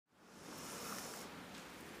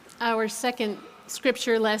Our second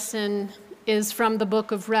scripture lesson is from the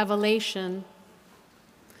book of Revelation.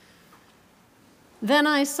 Then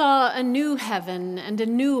I saw a new heaven and a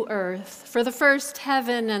new earth, for the first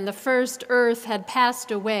heaven and the first earth had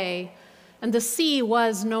passed away, and the sea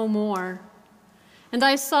was no more. And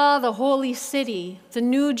I saw the holy city, the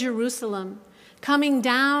new Jerusalem, coming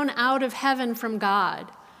down out of heaven from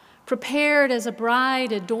God, prepared as a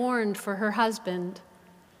bride adorned for her husband.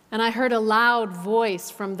 And I heard a loud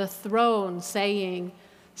voice from the throne saying,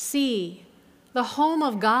 "See, the home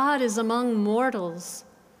of God is among mortals.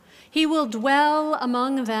 He will dwell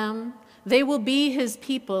among them, they will be his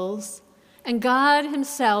peoples, and God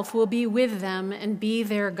himself will be with them and be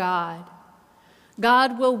their God.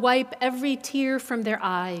 God will wipe every tear from their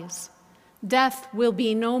eyes. Death will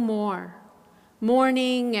be no more.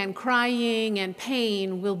 Mourning and crying and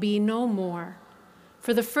pain will be no more,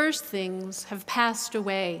 for the first things have passed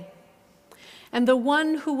away." And the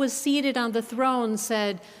one who was seated on the throne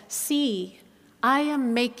said, "See, I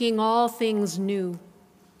am making all things new."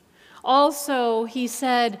 Also, he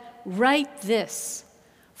said, "Write this,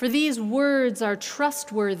 for these words are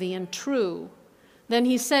trustworthy and true." Then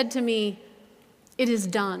he said to me, "It is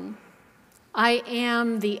done. I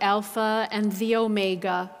am the Alpha and the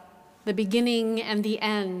Omega, the beginning and the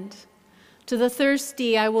end. To the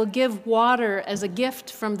thirsty I will give water as a gift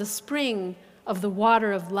from the spring of the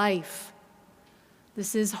water of life."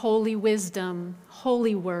 This is holy wisdom,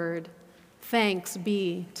 holy word. Thanks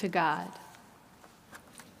be to God.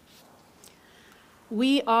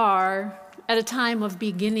 We are at a time of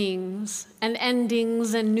beginnings and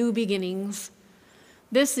endings and new beginnings.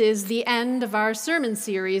 This is the end of our sermon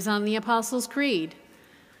series on the Apostles' Creed.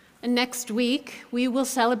 And next week, we will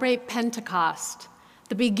celebrate Pentecost,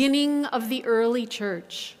 the beginning of the early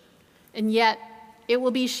church. And yet, it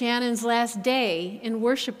will be Shannon's last day in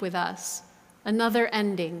worship with us, another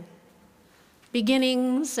ending.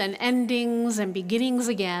 Beginnings and endings and beginnings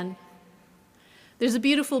again. There's a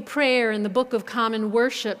beautiful prayer in the Book of Common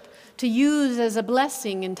Worship to use as a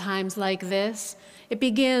blessing in times like this. It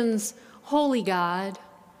begins, "Holy God,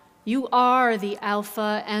 you are the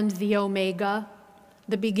Alpha and the Omega,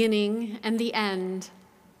 the beginning and the end.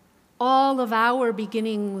 All of our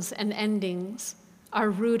beginnings and endings are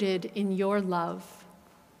rooted in your love."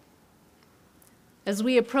 As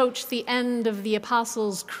we approach the end of the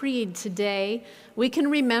Apostles' Creed today, we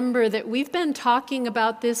can remember that we've been talking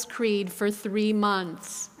about this creed for 3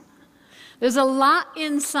 months. There's a lot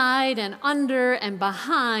inside and under and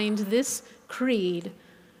behind this creed.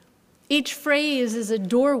 Each phrase is a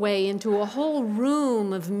doorway into a whole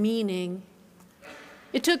room of meaning.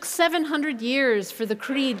 It took 700 years for the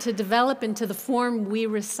creed to develop into the form we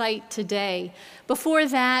recite today. Before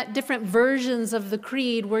that, different versions of the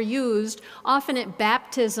creed were used, often at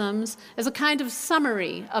baptisms, as a kind of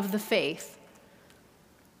summary of the faith.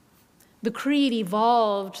 The creed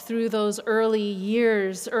evolved through those early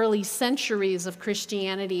years, early centuries of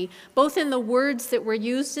Christianity, both in the words that were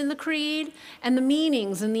used in the creed and the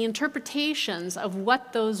meanings and the interpretations of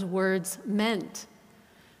what those words meant.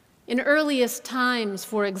 In earliest times,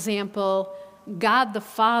 for example, God the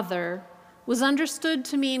Father was understood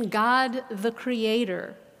to mean God the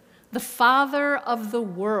Creator. The Father of the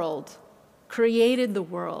world created the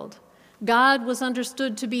world. God was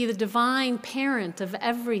understood to be the divine parent of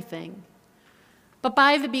everything. But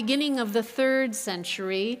by the beginning of the 3rd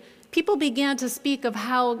century, people began to speak of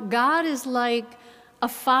how God is like a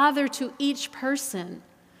father to each person.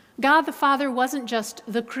 God the Father wasn't just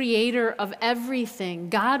the creator of everything.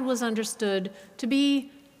 God was understood to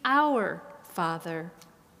be our Father.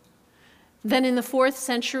 Then in the 4th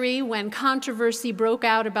century, when controversy broke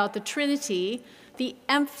out about the Trinity, the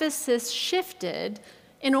emphasis shifted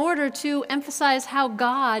in order to emphasize how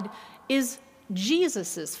God is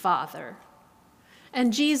Jesus' Father.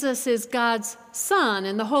 And Jesus is God's Son,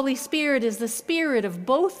 and the Holy Spirit is the Spirit of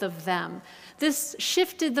both of them. This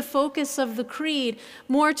shifted the focus of the creed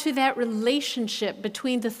more to that relationship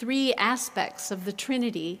between the 3 aspects of the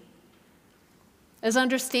Trinity. As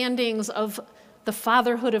understandings of the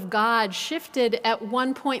fatherhood of God shifted, at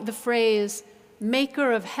one point the phrase,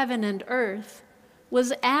 "maker of heaven and earth,"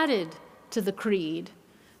 was added to the creed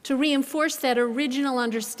to reinforce that original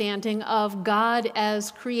understanding of God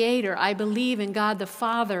as creator. I believe in God the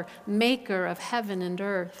Father, maker of heaven and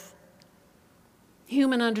earth.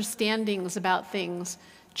 Human understandings about things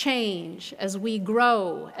change as we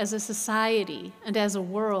grow as a society and as a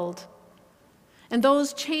world. And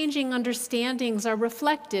those changing understandings are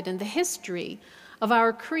reflected in the history of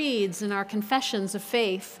our creeds and our confessions of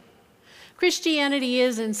faith. Christianity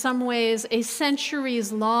is, in some ways, a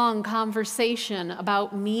centuries-long conversation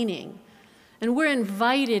about meaning, And we're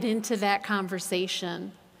invited into that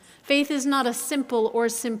conversation. Faith is not a simple or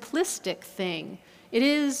simplistic thing. It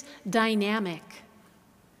is dynamic.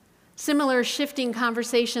 Similar shifting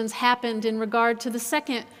conversations happened in regard to the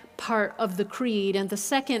second part of the creed and the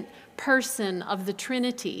second person of the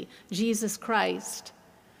Trinity, Jesus Christ.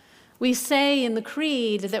 We say in the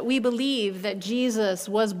creed that we believe that Jesus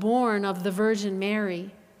was born of the Virgin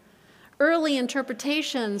Mary. Early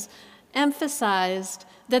interpretations emphasized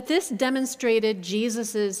that this demonstrated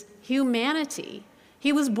Jesus' humanity.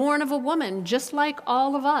 He was born of a woman, just like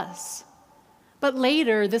all of us. But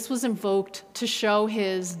later, this was invoked to show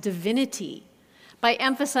his divinity by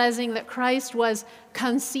emphasizing that Christ was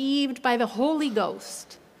conceived by the Holy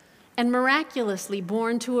Ghost and miraculously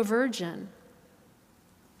born to a virgin.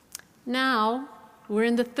 Now, we're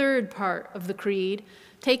in the third part of the creed,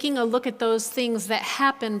 taking a look at those things that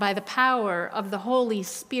happen by the power of the Holy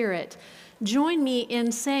Spirit. Join me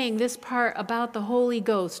in saying this part about the Holy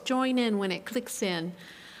Ghost. Join in when it clicks in.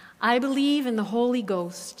 I believe in the Holy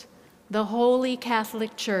Ghost, the Holy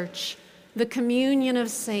Catholic Church, the communion of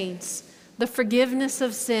saints, the forgiveness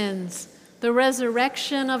of sins, the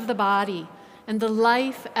resurrection of the body, and the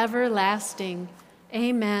life everlasting.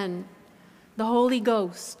 Amen. The Holy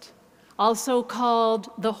Ghost, also called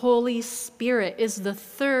the Holy Spirit, is the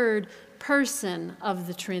third person of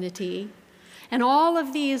the Trinity. And all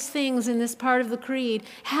of these things in this part of the creed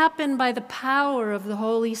happen by the power of the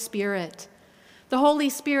Holy Spirit. The Holy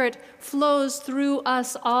Spirit flows through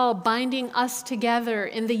us all, binding us together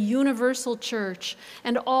in the universal church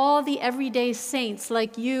and all the everyday saints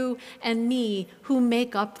like you and me who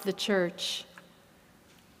make up the church.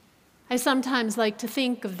 I sometimes like to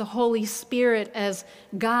think of the Holy Spirit as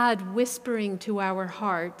God whispering to our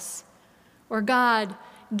hearts, or God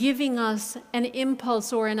giving us an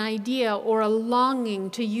impulse or an idea or a longing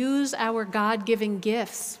to use our God-given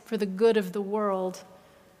gifts for the good of the world.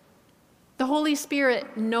 The Holy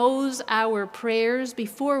Spirit knows our prayers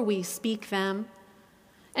before we speak them,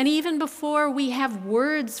 and even before we have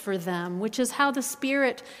words for them, which is how the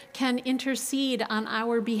Spirit can intercede on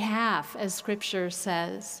our behalf, as Scripture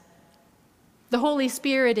says. The Holy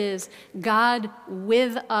Spirit is God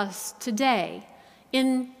with us today,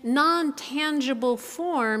 in non-tangible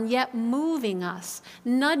form, yet moving us,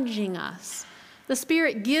 nudging us. The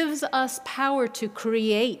Spirit gives us power to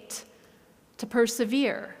create, to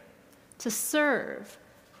persevere, to serve,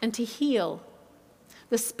 and to heal.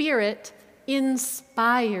 The Spirit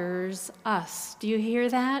inspires us. Do you hear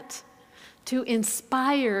that? To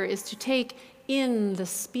inspire is to take in the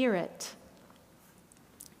Spirit.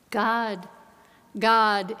 God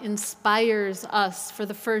inspires us for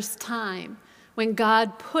the first time when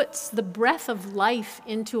God puts the breath of life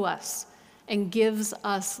into us and gives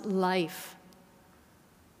us life.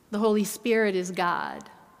 The Holy Spirit is God,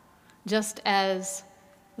 just as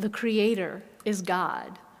the Creator is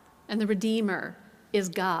God and the Redeemer is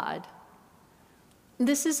God.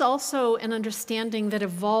 This is also an understanding that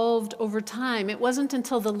evolved over time. It wasn't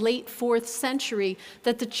until the late 4th century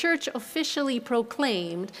that the Church officially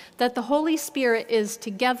proclaimed that the Holy Spirit is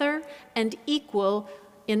together and equal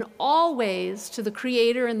in all ways to the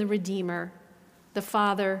Creator and the Redeemer, the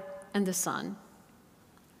Father and the Son.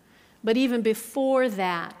 But even before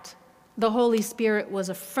that, the Holy Spirit was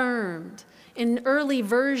affirmed in early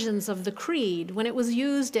versions of the Creed, when it was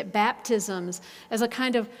used at baptisms as a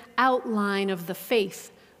kind of outline of the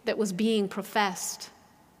faith that was being professed.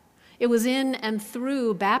 It was in and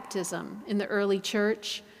through baptism in the early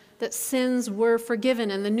church that sins were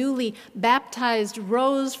forgiven, and the newly baptized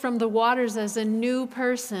rose from the waters as a new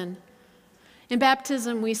person. In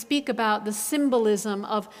baptism, we speak about the symbolism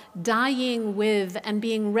of dying with and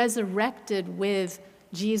being resurrected with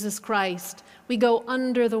Jesus Christ. We go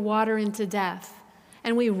under the water into death,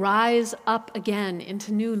 and we rise up again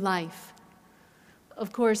into new life.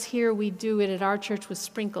 Of course, here we do it at our church with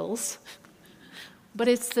sprinkles, but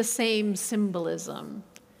it's the same symbolism.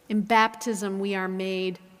 In baptism, we are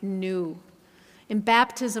made new. In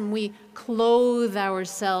baptism, we clothe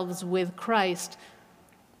ourselves with Christ,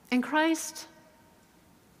 and Christ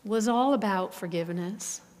was all about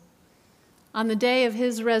forgiveness. On the day of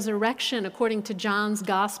his resurrection, according to John's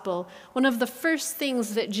Gospel, one of the first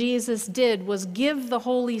things that Jesus did was give the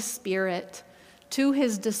Holy Spirit to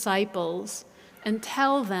his disciples and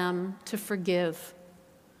tell them to forgive.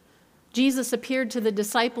 Jesus appeared to the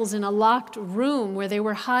disciples in a locked room where they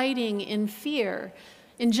were hiding in fear.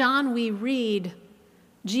 In John, we read,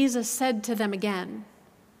 Jesus said to them again,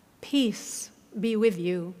 "Peace be with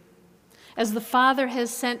you. As the Father has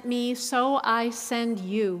sent me, so I send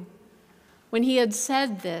you. When he had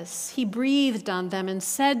said this, he breathed on them and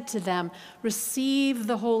said to them, "Receive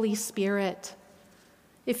the Holy Spirit.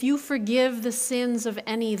 If you forgive the sins of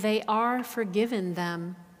any, they are forgiven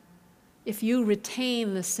them. If you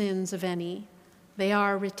retain the sins of any, they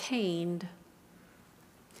are retained."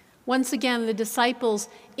 Once again, the disciples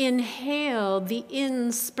inhaled the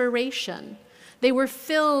inspiration. They were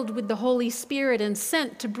filled with the Holy Spirit and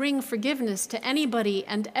sent to bring forgiveness to anybody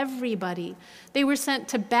and everybody. They were sent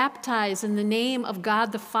to baptize in the name of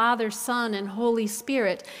God the Father, Son, and Holy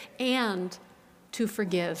Spirit, and to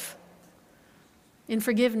forgive. In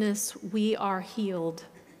forgiveness, we are healed.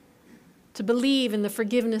 To believe in the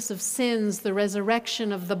forgiveness of sins, the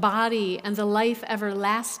resurrection of the body, and the life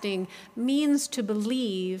everlasting means to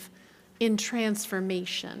believe in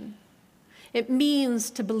transformation. It means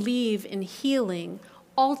to believe in healing,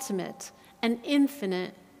 ultimate and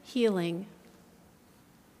infinite healing.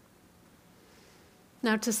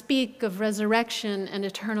 Now, to speak of resurrection and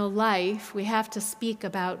eternal life, we have to speak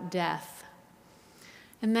about death.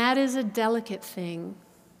 And that is a delicate thing.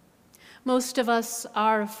 Most of us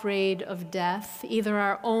are afraid of death, either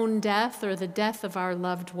our own death or the death of our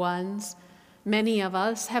loved ones. Many of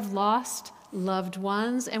us have lost loved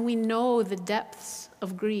ones, and we know the depths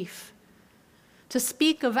of grief. To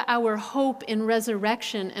speak of our hope in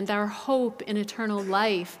resurrection and our hope in eternal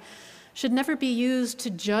life should never be used to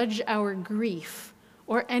judge our grief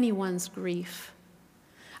or anyone's grief.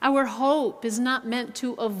 Our hope is not meant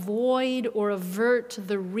to avoid or avert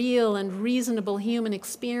the real and reasonable human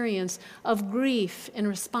experience of grief in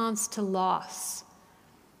response to loss.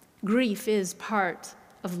 Grief is part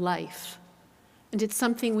of life, and it's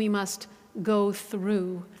something we must go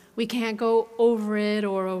through. We can't go over it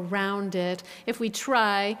or around it. If we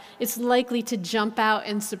try, it's likely to jump out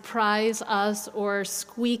and surprise us or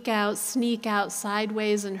sneak out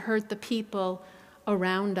sideways and hurt the people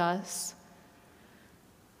around us.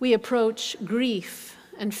 We approach grief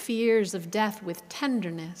and fears of death with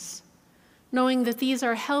tenderness, knowing that these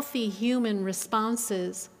are healthy human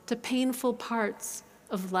responses to painful parts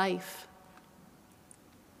of life.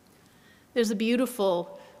 There's a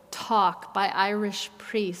beautiful talk by Irish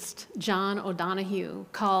priest John O'Donoghue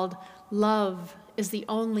called "Love is the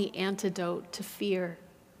Only Antidote to Fear."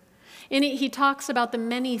 In it, he talks about the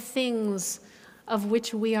many things of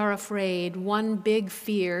which we are afraid, one big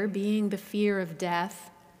fear being the fear of death.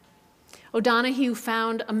 O'Donoghue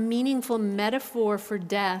found a meaningful metaphor for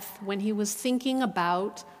death when he was thinking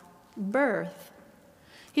about birth.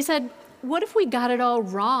 He said, what if we got it all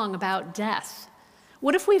wrong about death?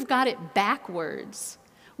 What if we've got it backwards?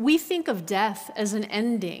 We think of death as an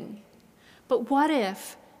ending, but what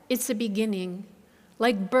if it's a beginning,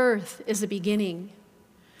 like birth is a beginning?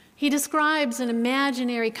 He describes an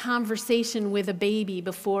imaginary conversation with a baby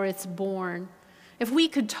before it's born. If we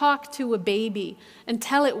could talk to a baby and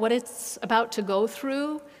tell it what it's about to go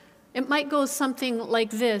through, it might go something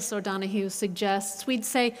like this, O'Donoghue suggests. We'd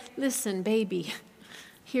say, "Listen, baby,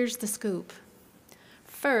 here's the scoop.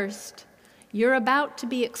 First, you're about to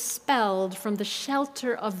be expelled from the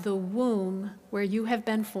shelter of the womb where you have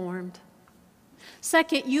been formed.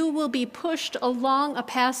 Second, you will be pushed along a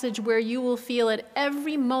passage where you will feel at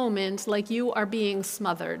every moment like you are being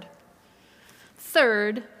smothered.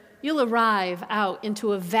 Third, you'll arrive out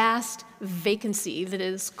into a vast vacancy that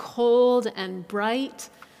is cold and bright,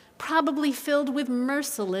 probably filled with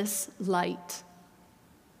merciless light.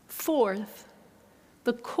 Fourth,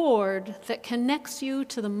 the cord that connects you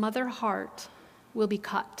to the mother heart will be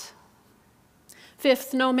cut.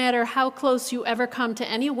 Fifth, no matter how close you ever come to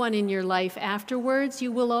anyone in your life afterwards,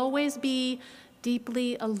 you will always be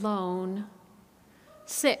deeply alone.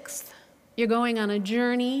 Sixth, you're going on a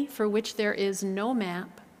journey for which there is no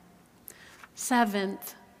map.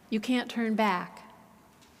 Seventh, you can't turn back.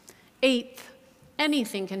 Eighth,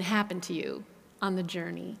 anything can happen to you on the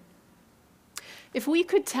journey." If we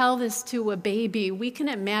could tell this to a baby, we can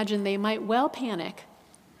imagine they might well panic.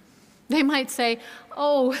 They might say,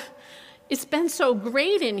 "Oh, it's been so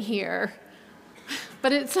great in here,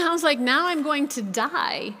 but it sounds like now I'm going to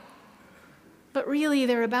die." But really,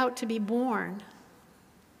 they're about to be born.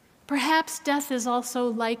 Perhaps death is also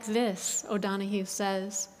like this, O'Donoghue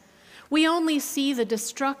says. We only see the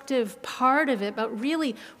destructive part of it, but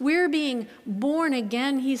really, we're being born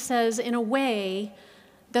again, he says, in a way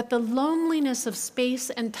that the loneliness of space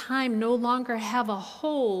and time no longer have a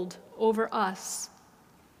hold over us.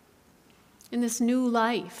 In this new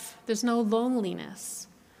life, there's no loneliness.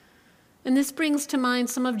 And this brings to mind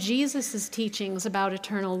some of Jesus' teachings about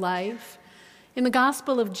eternal life. In the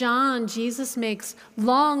Gospel of John, Jesus makes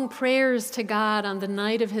long prayers to God on the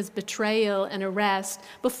night of his betrayal and arrest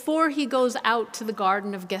before he goes out to the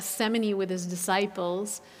Garden of Gethsemane with his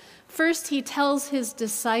disciples. First, he tells his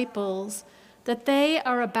disciples that they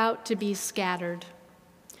are about to be scattered,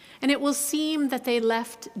 and it will seem that they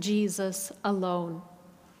left Jesus alone.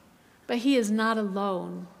 But he is not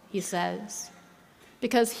alone, he says,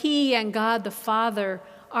 because he and God the Father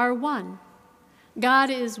are one. God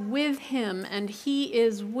is with him, and he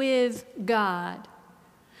is with God.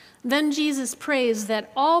 Then Jesus prays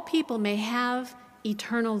that all people may have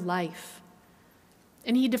eternal life.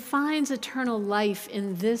 And he defines eternal life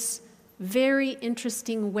in this very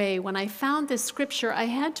interesting way. When I found this scripture, I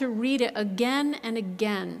had to read it again and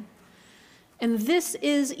again. And this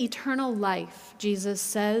is eternal life, Jesus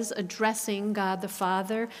says, addressing God the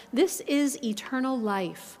Father. This is eternal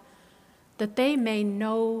life, that they may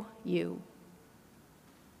know you.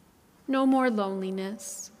 No more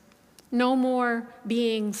loneliness, no more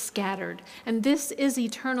being scattered. And this is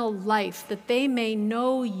eternal life, that they may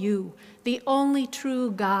know you, the only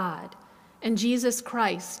true God, and Jesus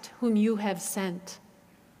Christ, whom you have sent.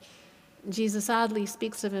 Jesus oddly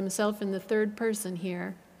speaks of himself in the third person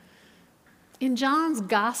here. In John's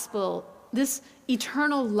gospel, this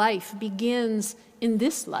eternal life begins in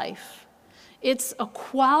this life. It's a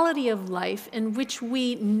quality of life in which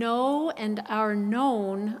we know and are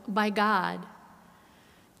known by God.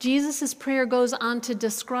 Jesus' prayer goes on to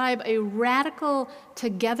describe a radical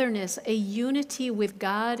togetherness, a unity with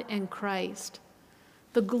God and Christ.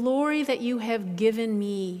 The glory that you have given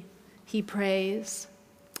me, he prays,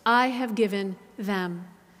 I have given them,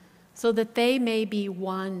 so that they may be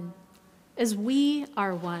one, as we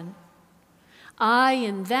are one. I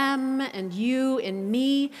in them and you in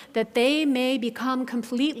me, that they may become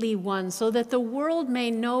completely one, so that the world may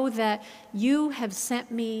know that you have sent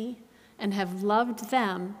me and have loved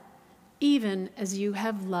them, even as you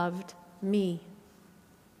have loved me.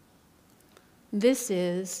 This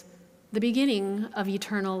is the beginning of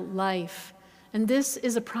eternal life, and this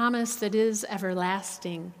is a promise that is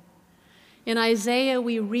everlasting. In Isaiah,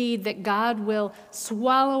 we read that God will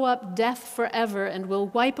swallow up death forever and will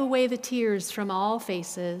wipe away the tears from all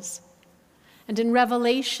faces. And in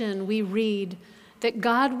Revelation, we read that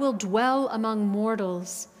God will dwell among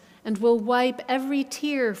mortals and will wipe every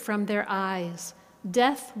tear from their eyes.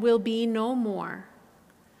 Death will be no more.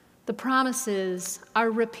 The promises are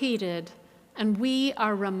repeated, and we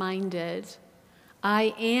are reminded.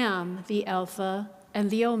 I am the Alpha and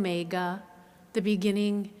the Omega, the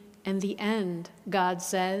beginning and the end, God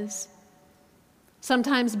says.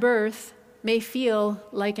 Sometimes birth may feel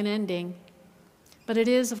like an ending, but it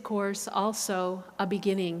is, of course, also a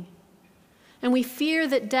beginning. And we fear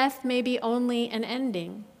that death may be only an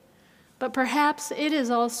ending, but perhaps it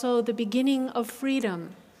is also the beginning of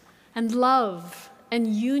freedom and love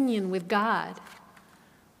and union with God.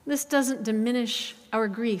 This doesn't diminish our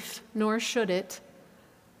grief, nor should it,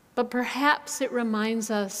 but perhaps it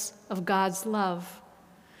reminds us of God's love.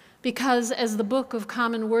 Because, as the Book of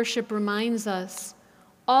Common Worship reminds us,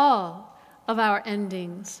 all of our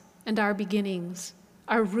endings and our beginnings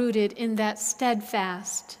are rooted in that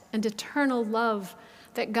steadfast and eternal love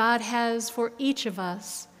that God has for each of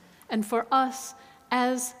us and for us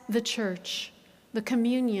as the church, the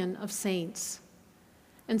communion of saints.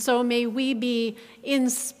 And so may we be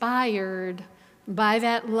inspired by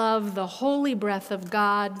that love, the holy breath of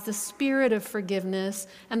God, the spirit of forgiveness,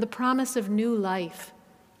 and the promise of new life,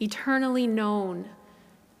 eternally known,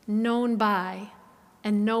 known by,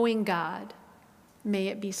 and knowing God. May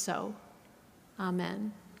it be so.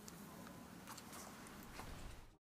 Amen.